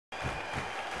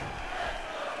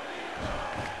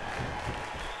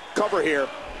cover here.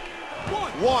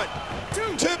 One, two.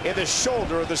 And the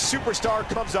shoulder of the superstar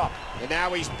comes up. And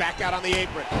now he's back out on the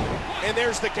apron. And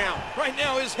there's the count. Right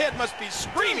now his head must be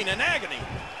screaming in agony.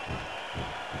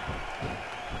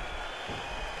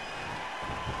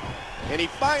 And he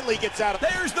finally gets out of...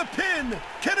 There's the pin.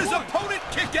 Can his opponent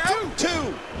kick out?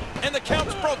 Two. And the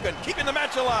count's broken, keeping the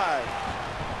match alive.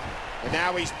 And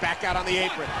now he's back out on the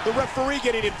apron. The referee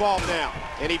getting involved now.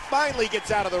 And he finally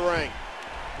gets out of the ring.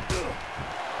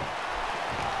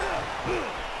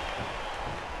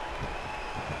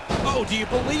 Oh, do you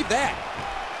believe that?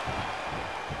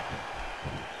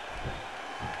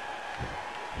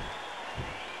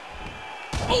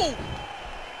 Oh!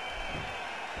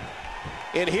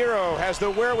 And Hero has the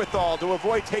wherewithal to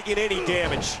avoid taking any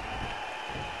damage.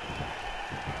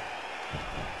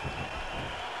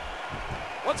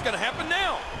 What's going to happen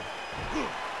now?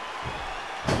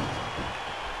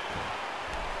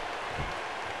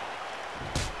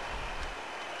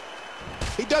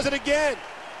 He does it again.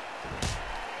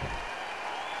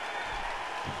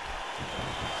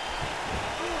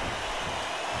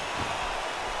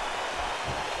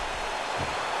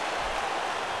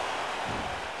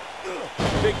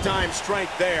 Big time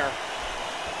strength there.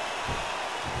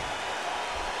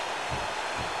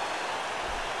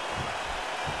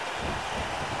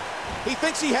 He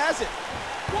thinks he has it.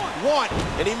 One.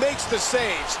 And he makes the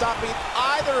save, stopping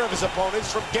either of his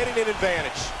opponents from getting an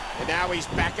advantage. And now he's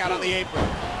back out on the apron.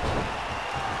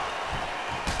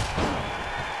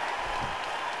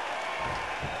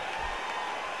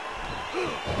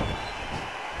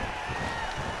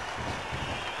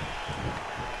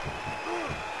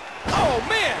 Oh,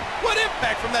 man! What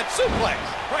impact from that suplex!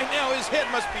 Right now, his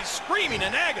head must be screaming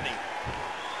in agony.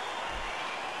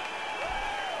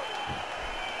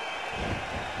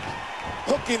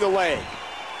 Hooking the leg.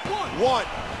 One,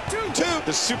 two.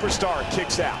 The superstar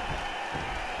kicks out.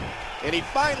 And he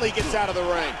finally gets out of the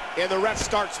ring. And the ref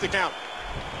starts the count.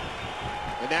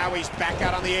 And now he's back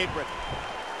out on the apron.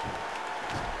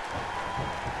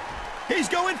 He's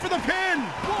going for the pin!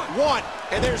 One.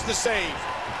 And there's the save.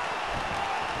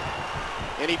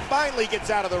 And he finally gets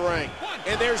out of the ring.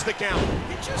 And there's the count.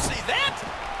 Did you see that?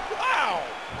 Wow!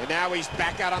 And now he's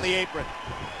back out on the apron.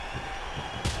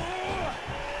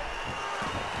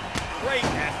 Great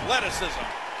athleticism.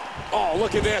 Oh,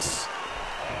 look at this.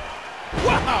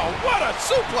 Wow, what a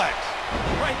suplex!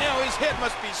 Right now his head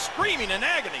must be screaming in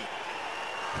agony.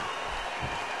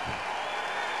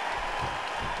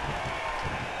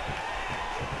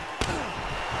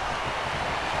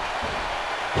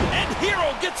 And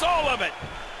Hero gets all of it.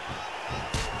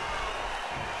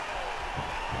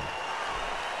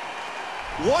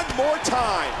 One more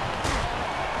time.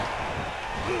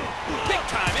 Big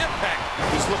time impact.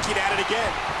 He's looking at it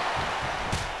again.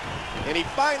 And he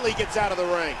finally gets out of the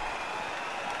ring.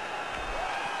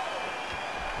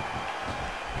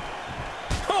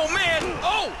 Oh, man!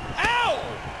 Oh! Ow!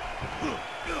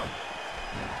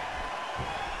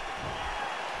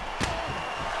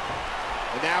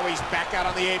 And now he's back out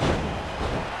on the apron.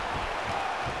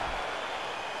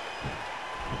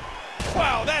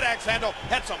 Wow, that axe handle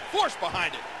had some force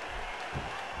behind it.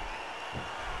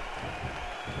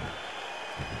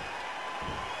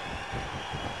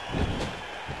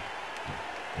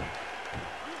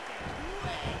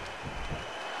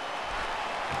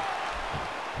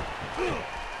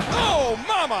 Oh,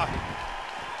 mama!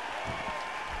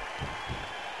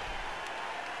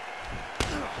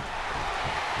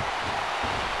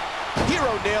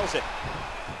 Hero nails it.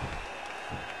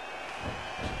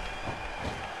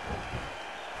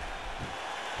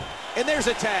 And there's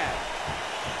a tag.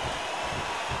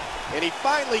 And he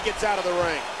finally gets out of the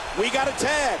ring. We got a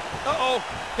tag. Uh-oh,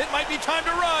 it might be time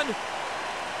to run.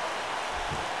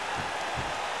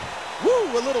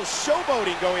 Woo, a little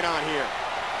showboating going on here.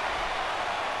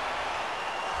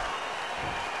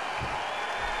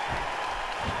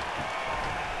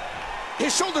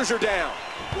 His shoulders are down.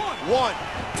 One,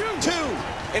 two.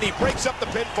 And he breaks up the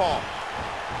pinfall.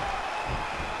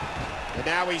 And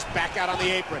now he's back out on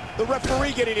the apron. The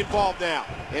referee getting involved now.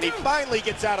 And he finally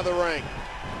gets out of the ring.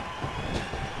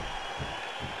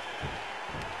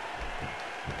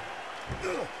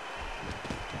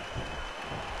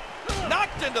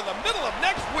 Knocked into the middle of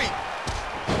next week.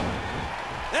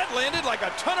 That landed like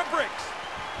a ton of bricks.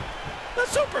 The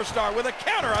superstar with a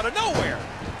counter out of nowhere.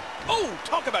 Oh,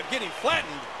 talk about getting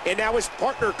flattened. And now his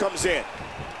partner comes in.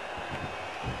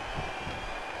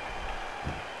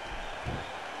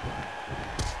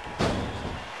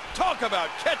 Talk about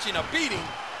catching a beating.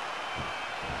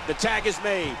 The tag is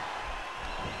made.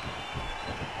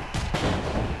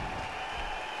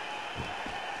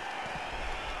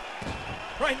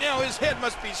 Right now, his head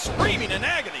must be screaming in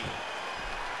agony.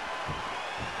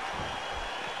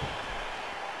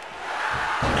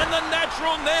 And the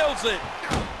natural nails it.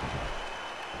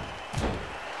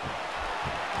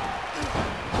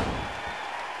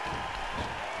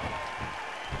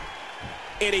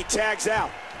 And he tags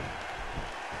out.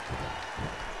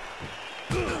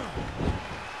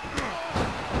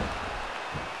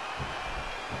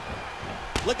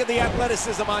 Look at the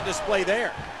athleticism on display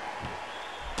there.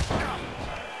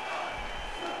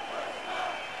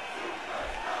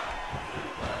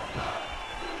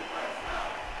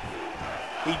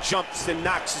 He jumps and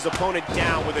knocks his opponent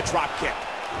down with a drop kick.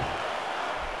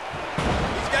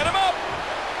 He's got him up.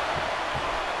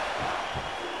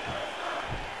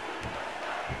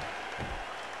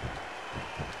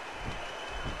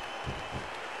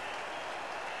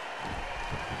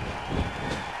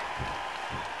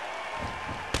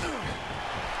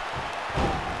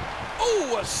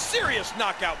 Oh, a serious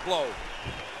knockout blow.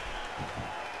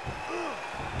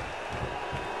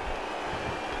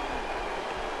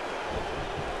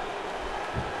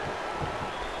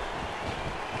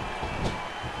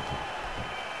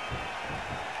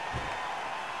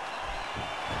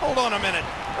 Hold on a minute.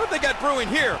 What have they got brewing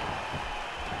here?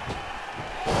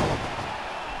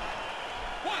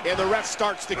 And the ref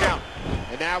starts to count.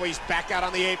 And now he's back out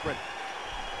on the apron.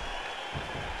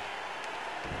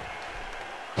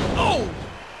 Oh!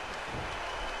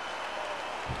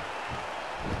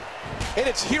 And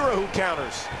it's Hero who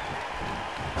counters.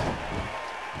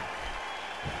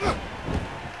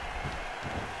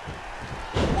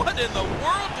 What in the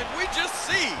world did we just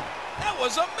see? That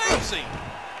was amazing.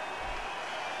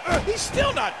 He's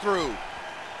still not through.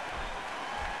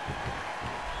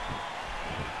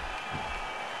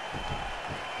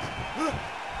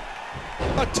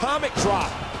 Atomic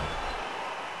drop.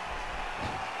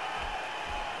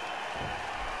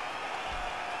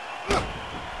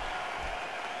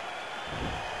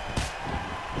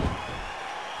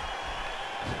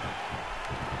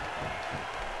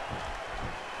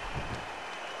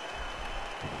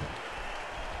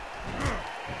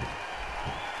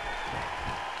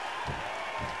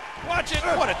 Watch it.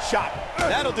 What a chop.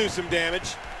 That'll do some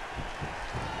damage.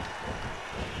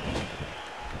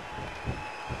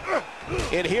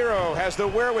 And Hero has the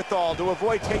wherewithal to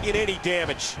avoid taking any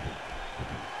damage.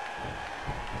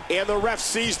 And the ref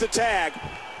sees the tag.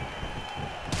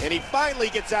 And he finally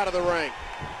gets out of the ring.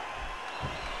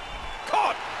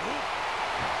 Caught.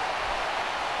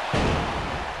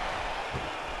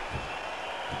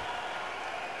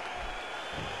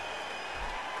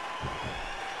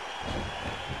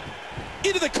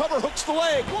 Into the cover, hooks the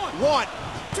leg. One,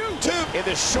 two. And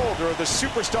the shoulder of the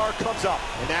superstar comes up.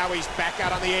 And now he's back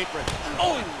out on the apron.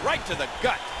 Oh, right to the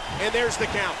gut. And there's the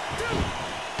count.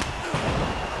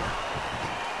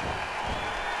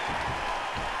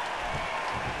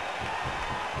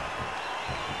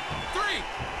 Three.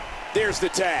 There's the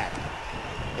tag.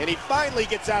 And he finally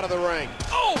gets out of the ring.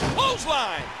 Oh,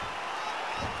 clothesline.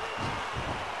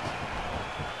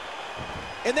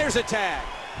 And there's a tag.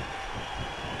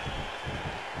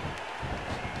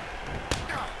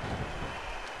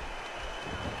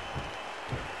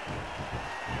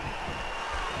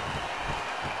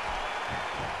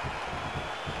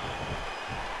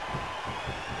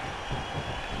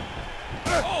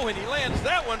 Oh, and he lands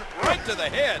that one right to the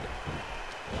head.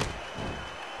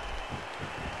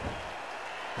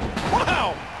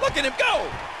 Wow, look at him go.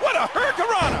 What a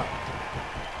hurricanrana.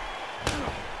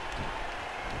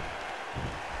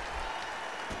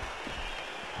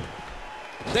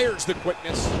 There's the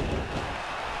quickness.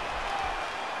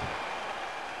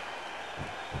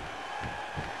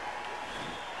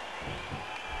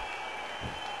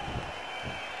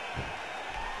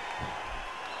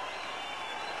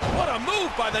 What a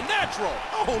move by the natural.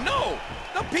 Oh, no.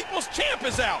 The People's Champ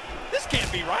is out. This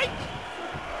can't be right.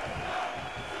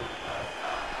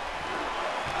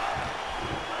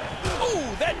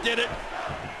 Oh, that did it.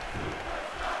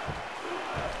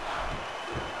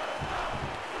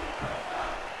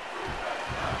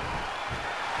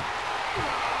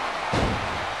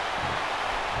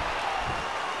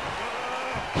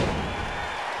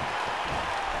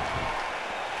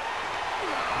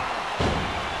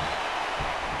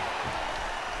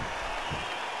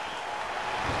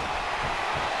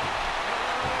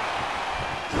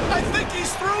 I think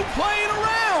he's through playing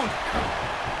around.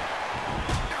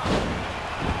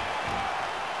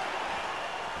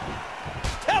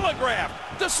 Telegraph.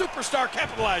 The superstar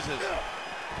capitalizes.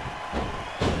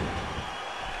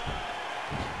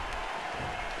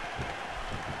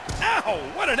 Ow,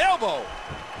 what an elbow.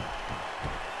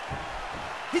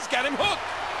 He's got him hooked.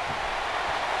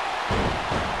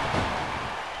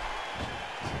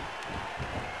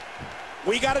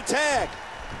 We got a tag.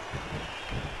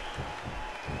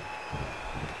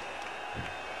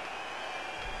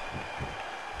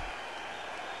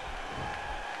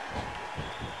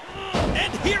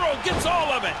 And Hero gets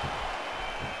all of it.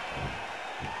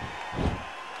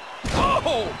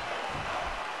 Oh!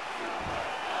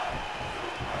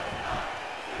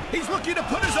 He's looking to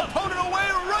put his opponent away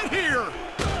right here.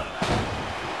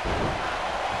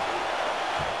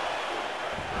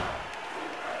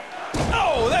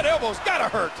 Oh, that elbow's gotta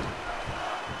hurt.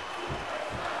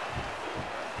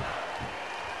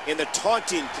 And the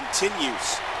taunting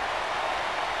continues.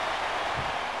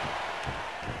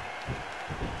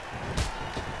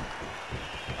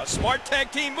 A smart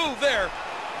tag team move there.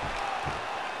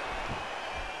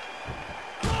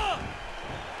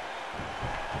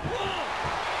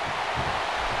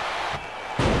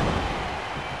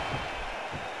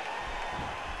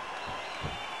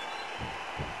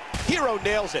 Hero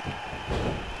nails it.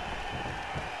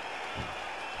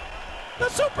 The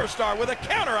superstar with a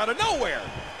counter out of nowhere.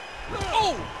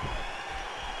 Oh!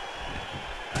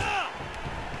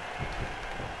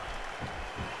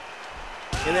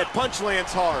 And that punch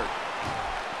lands hard.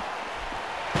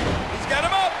 He's got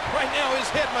him up. Right now his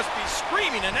head must be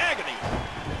screaming in agony.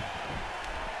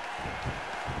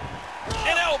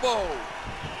 An elbow.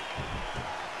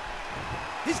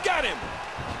 He's got him.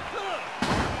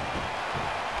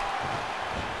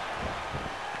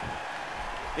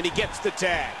 And he gets the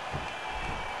tag.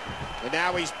 And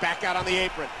now he's back out on the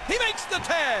apron. He makes the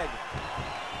tag.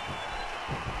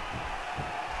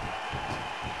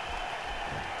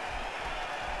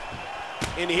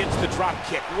 And he hits the drop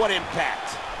kick. What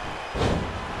impact.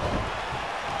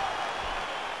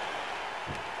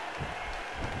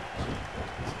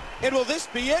 And will this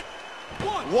be it?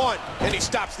 One. And he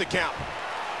stops the count.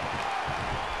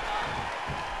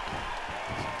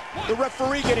 The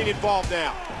referee getting involved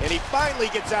now. And he finally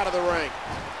gets out of the ring.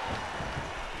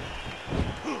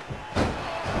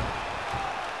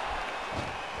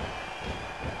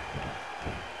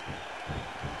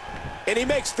 And he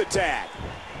makes the tag.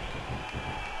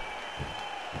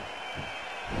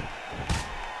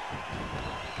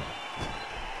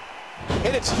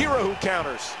 And it's Hero who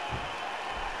counters.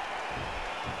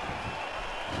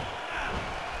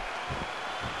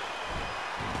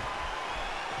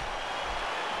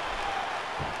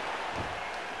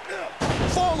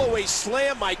 Fall away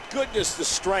slam, my goodness, the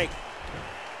strength.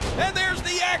 And there's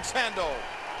the axe handle.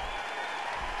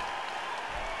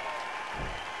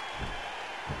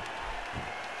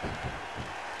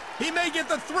 He may get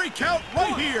the 3 count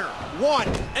right here. One.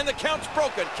 And the count's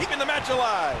broken, keeping the match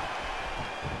alive.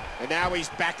 And now he's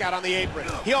back out on the apron.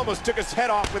 He almost took his head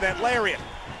off with that lariat.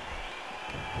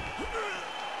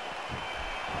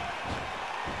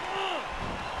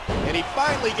 And he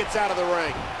finally gets out of the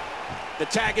ring. The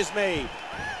tag is made.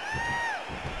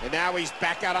 And now he's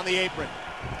back out on the apron.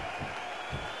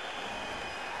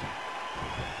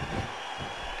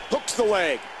 Hooks the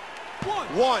leg.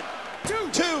 One, two,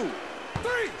 three.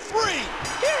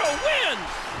 Hero wins.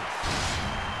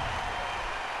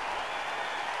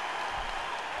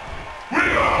 We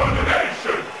are the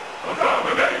nation of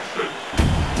domination.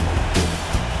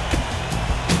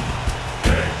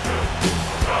 Nation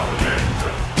of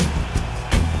domination.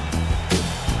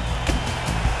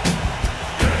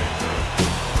 Nation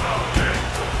of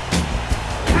domination.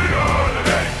 We are the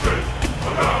nation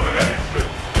of domination.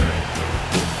 Nation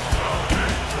of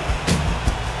domination.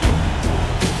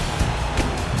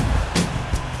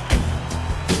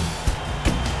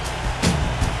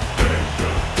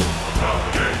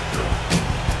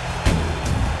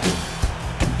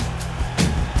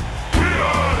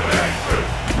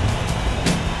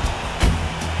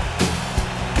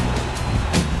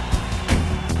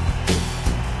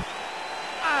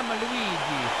 I'm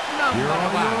Luigi, Here number are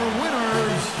one. your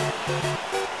winners.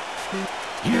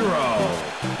 Hero,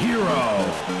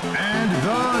 and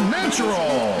the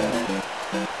Natural.